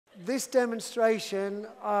this demonstration,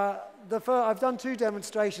 I've done 2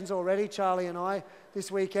 demonstrations already, Charlie and I,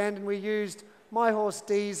 this weekend, and we used my horse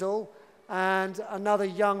Diesel and another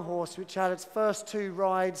young horse which had its first 2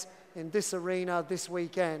 rides in this arena this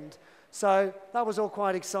weekend. So that was all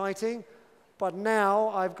quite exciting, but now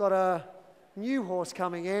I've got a new horse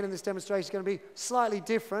coming in, and this demonstration is going to be slightly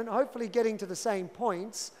different, hopefully getting to the same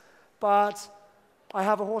points, but I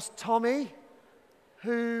have a horse, Tommy,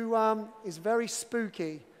 who is very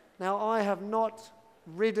spooky. Now, I have not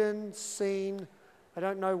ridden, seen, I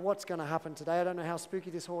don't know what's going to happen today. I don't know how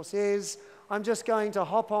spooky this horse is. I'm just going to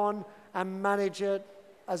hop on and manage it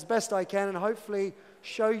as best I can and hopefully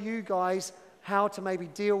show you guys how to maybe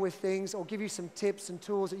deal with things or give you some tips and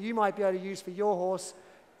tools that you might be able to use for your horse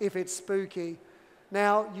if it's spooky.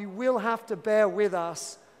 Now, you will have to bear with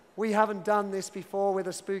us. We haven't done this before with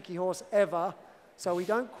a spooky horse ever, so we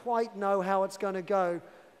don't quite know how it's going to go.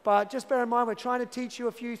 But just bear in mind, we're trying to teach you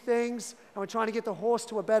a few things, and we're trying to get the horse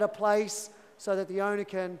to a better place so that the owner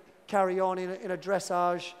can carry on in a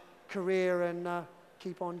dressage career and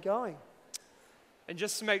keep on going. And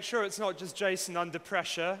just to make sure it's not just Jason under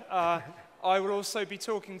pressure, I will also be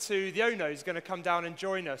talking to the owner who's going to come down and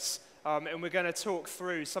join us. And we're going to talk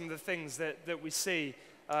through some of the things that we see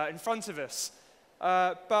in front of us.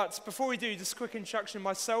 But before we do, just a quick introduction of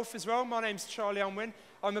myself as well. My name's Charlie Unwin.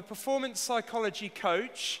 I'm a performance psychology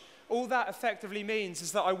coach. All that effectively means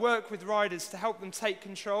is that I work with riders to help them take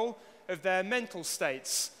control of their mental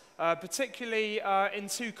states, particularly in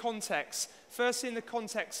 2 contexts. Firstly, in the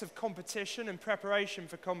context of competition and preparation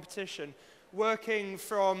for competition, working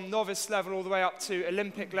from novice level all the way up to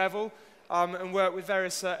Olympic level, and work with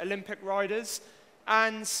various Olympic riders.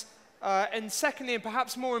 And secondly, and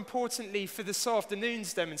perhaps more importantly for this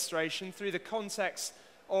afternoon's demonstration, through the context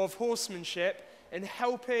of horsemanship and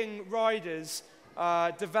helping riders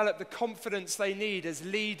develop the confidence they need as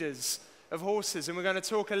leaders of horses. And we're going to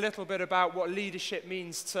talk a little bit about what leadership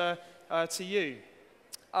means to you.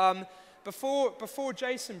 Before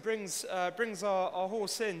Jason brings our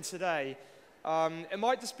horse in today, it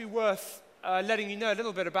might just be worth letting you know a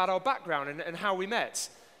little bit about our background and how we met.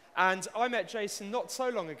 And I met Jason not so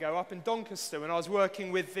long ago up in Doncaster when I was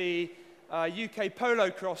working with the UK Polo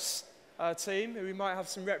Cross team, who we might have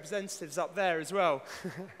some representatives up there as well.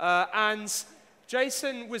 And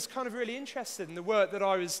Jason was kind of really interested in the work that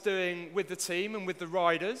I was doing with the team and with the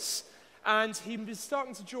riders. And he was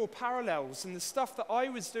starting to draw parallels in the stuff that I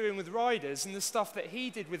was doing with riders and the stuff that he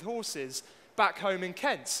did with horses back home in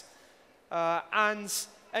Kent. And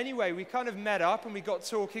anyway, we kind of met up and we got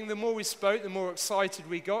talking. The more we spoke, the more excited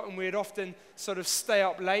we got, and we'd often sort of stay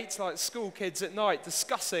up late like school kids at night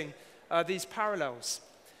discussing these parallels.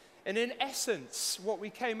 And in essence, what we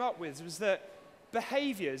came up with was that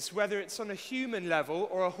behaviors, whether it's on a human level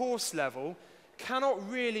or a horse level,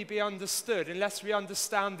 cannot really be understood unless we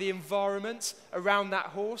understand the environment around that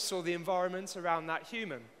horse or the environment around that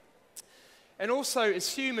human. And also,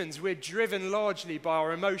 as humans, we're driven largely by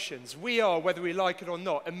our emotions. We are, whether we like it or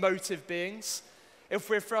not, emotive beings. If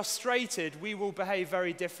we're frustrated, we will behave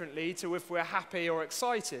very differently to if we're happy or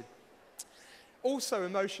excited. Also,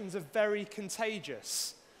 emotions are very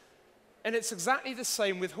contagious. And it's exactly the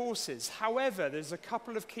same with horses. However, there's a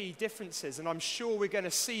couple of key differences, and I'm sure we're going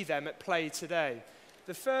to see them at play today.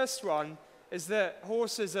 The first one is that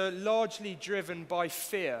horses are largely driven by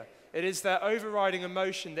fear. It is their overriding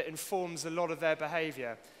emotion that informs a lot of their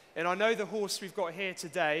behavior. And I know the horse we've got here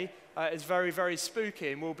today is very, very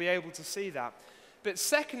spooky, and we'll be able to see that. But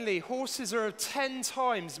secondly, horses are 10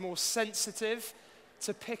 times more sensitive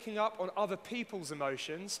to picking up on other people's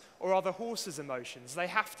emotions or other horses' emotions. They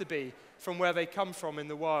have to be from where they come from in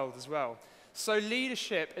the wild as well. So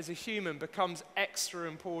leadership as a human becomes extra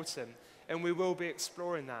important, and we will be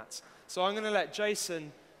exploring that. So I'm going to let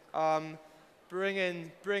Jason bring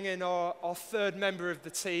in our third member of the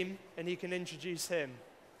team, and he can introduce him.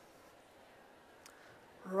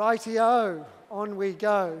 Rightio, on we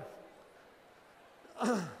go.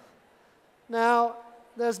 Now,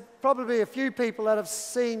 there's probably a few people that have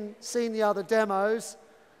seen the other demos,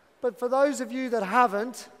 but for those of you that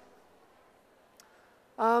haven't,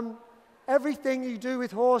 everything you do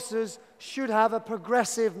with horses should have a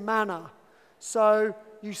progressive manner. So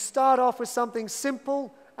you start off with something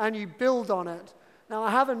simple and you build on it. Now,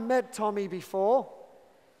 I haven't met Tommy before,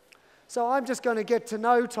 so I'm just going to get to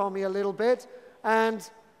know Tommy a little bit and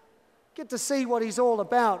get to see what he's all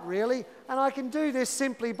about, really. And I can do this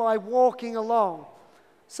simply by walking along.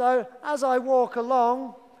 So as I walk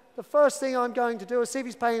along, the first thing I'm going to do is see if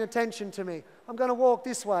he's paying attention to me. I'm going to walk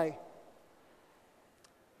this way.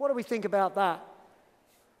 What do we think about that?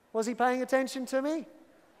 Was he paying attention to me?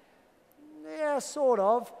 Yeah, sort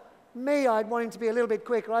of. Me, I'd want him to be a little bit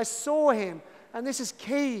quicker. I saw him, and this is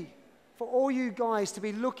key for all you guys to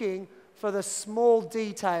be looking for the small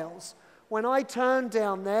details. When I turned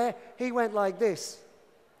down there, he went like this.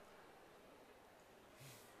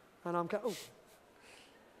 And I'm going, oh,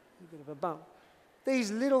 a bit of a bump.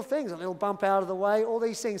 These little things, a little bump out of the way, all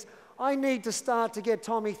these things. I need to start to get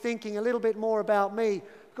Tommy thinking a little bit more about me,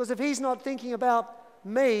 because if he's not thinking about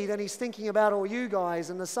me, then he's thinking about all you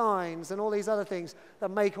guys and the signs and all these other things that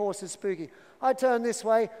make horses spooky. I turn this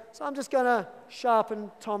way, so I'm just going to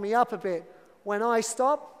sharpen Tommy up a bit. When I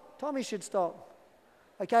stop, Tommy should stop.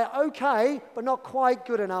 Okay, but not quite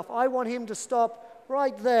good enough. I want him to stop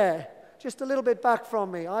right there, just a little bit back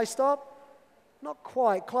from me. I stop, not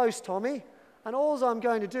quite, close, Tommy. And all I'm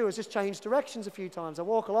going to do is just change directions a few times. I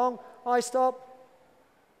walk along, I stop.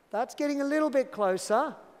 That's getting a little bit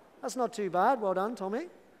closer. That's not too bad. Well done, Tommy.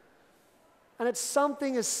 And it's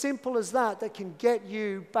something as simple as that that can get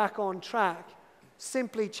you back on track,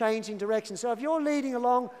 simply changing direction. So if you're leading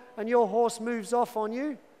along and your horse moves off on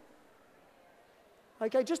you,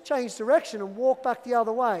 okay, just change direction and walk back the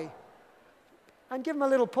other way. And give them a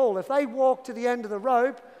little pull. If they walk to the end of the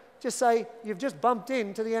rope, just say, you've just bumped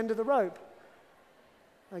into the end of the rope.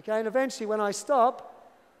 Okay, and eventually when I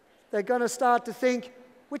stop, they're going to start to think,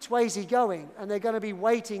 which way is he going? And they're going to be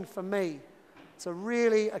waiting for me. It's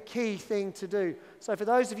a key thing to do. So for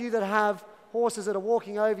those of you that have horses that are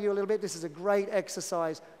walking over you a little bit, this is a great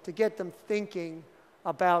exercise to get them thinking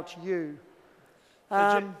about you.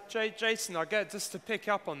 Jason, I get just to pick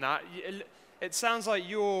up on that. It sounds like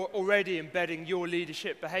you're already embedding your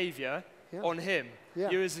leadership behavior on him,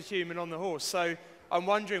 you as a human on the horse. So I'm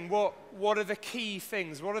wondering what are the key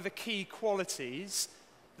things, what are the key qualities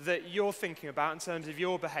that you're thinking about in terms of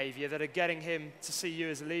your behavior that are getting him to see you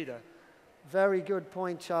as a leader? Very good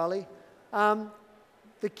point, Charlie.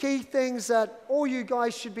 The key things that all you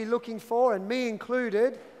guys should be looking for, and me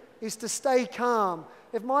included, is to stay calm.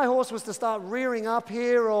 If my horse was to start rearing up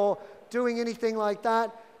here or doing anything like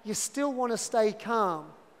that, you still want to stay calm,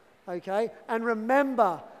 okay? And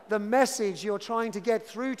remember the message you're trying to get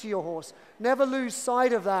through to your horse. Never lose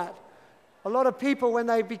sight of that. A lot of people, when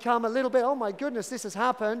they become a little bit, oh my goodness, this has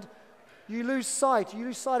happened, you lose sight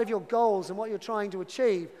of your goals and what you're trying to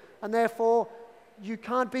achieve, and therefore you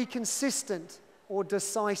can't be consistent or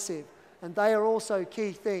decisive, and they are also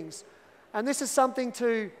key things. And this is something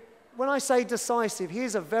when I say decisive,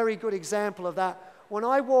 here's a very good example of that. When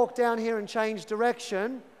I walk down here and change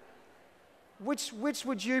direction, which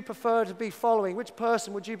would you prefer to be following? Which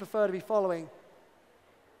person would you prefer to be following?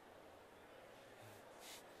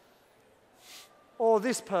 Or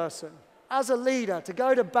this person? As a leader, to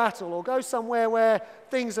go to battle or go somewhere where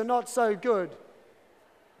things are not so good.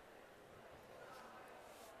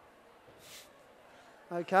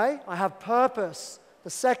 Okay, I have purpose. The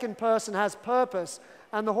second person has purpose.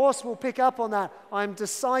 And the horse will pick up on that. I'm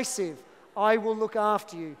decisive. I will look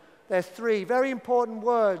after you. They're three very important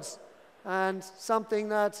words and something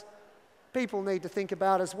that people need to think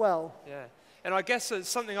about as well. Yeah, and I guess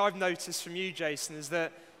something I've noticed from you, Jason, is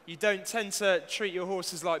that you don't tend to treat your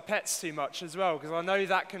horses like pets too much as well, because I know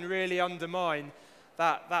that can really undermine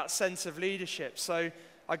that sense of leadership. So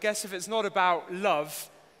I guess if it's not about love,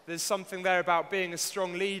 there's something there about being a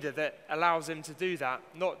strong leader that allows him to do that,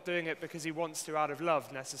 not doing it because he wants to out of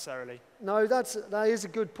love necessarily. No, that is a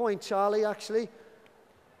good point, Charlie, actually.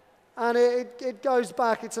 And it goes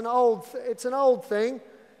back, it's an old thing.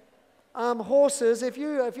 Horses, if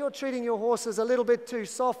you're treating your horses a little bit too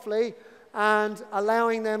softly and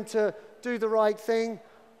allowing them to do the right thing,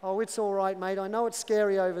 oh, it's all right, mate, I know it's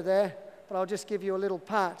scary over there, but I'll just give you a little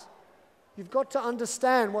pat. You've got to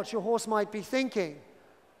understand what your horse might be thinking.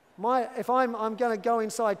 If I'm going to go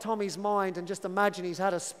inside Tommy's mind and just imagine he's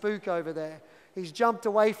had a spook over there. He's jumped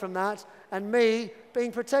away from that, and me,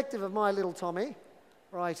 being protective of my little Tommy,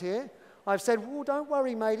 right here, I've said, oh, don't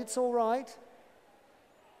worry, mate, it's all right.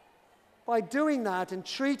 By doing that and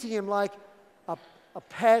treating him like a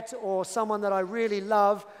pet or someone that I really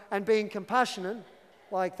love and being compassionate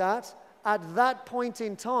like that, at that point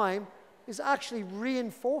in time, is actually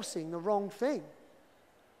reinforcing the wrong thing.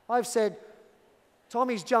 I've said,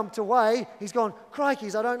 Tommy's jumped away, he's gone,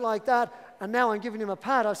 crikeys, I don't like that, and now I'm giving him a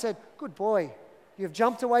pat. I've said, good boy, you've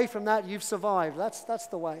jumped away from that, you've survived. That's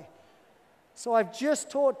the way. So I've just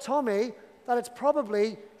taught Tommy that it's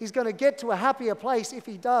probably he's going to get to a happier place if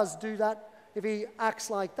he does do that, if he acts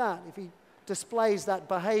like that, if he displays that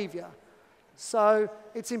behavior. So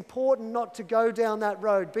it's important not to go down that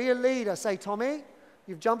road. Be a leader. Say, Tommy,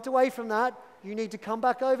 you've jumped away from that. You need to come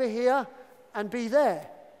back over here and be there.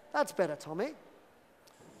 That's better, Tommy.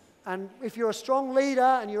 And if you're a strong leader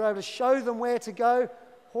and you're able to show them where to go,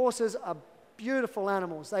 Horses are beautiful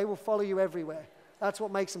animals. They will follow you everywhere. That's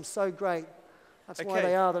what makes them so great. That's why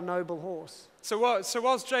they are the noble horse. So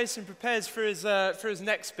whilst Jason prepares for his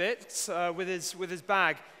next bit with his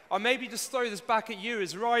bag, I'll maybe just throw this back at you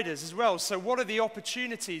as riders as well. So what are the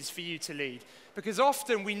opportunities for you to lead? Because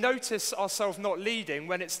often we notice ourselves not leading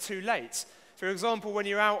when it's too late. For example, when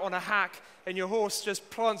you're out on a hack and your horse just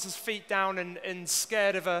plants his feet down and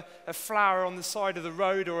scared of a flower on the side of the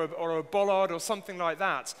road or a bollard or something like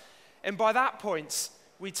that. And by that point,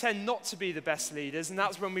 we tend not to be the best leaders, and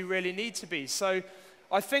that's when we really need to be. So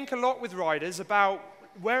I think a lot with riders about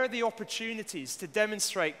where are the opportunities to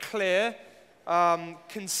demonstrate clear,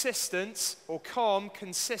 consistent, or calm,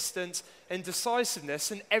 consistent, and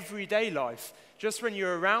decisiveness in everyday life, just when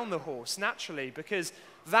you're around the horse, naturally, because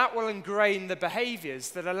that will ingrain the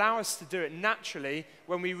behaviors that allow us to do it naturally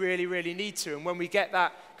when we really, really need to, and when we get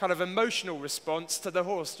that kind of emotional response to the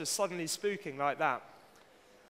horse just suddenly spooking like that.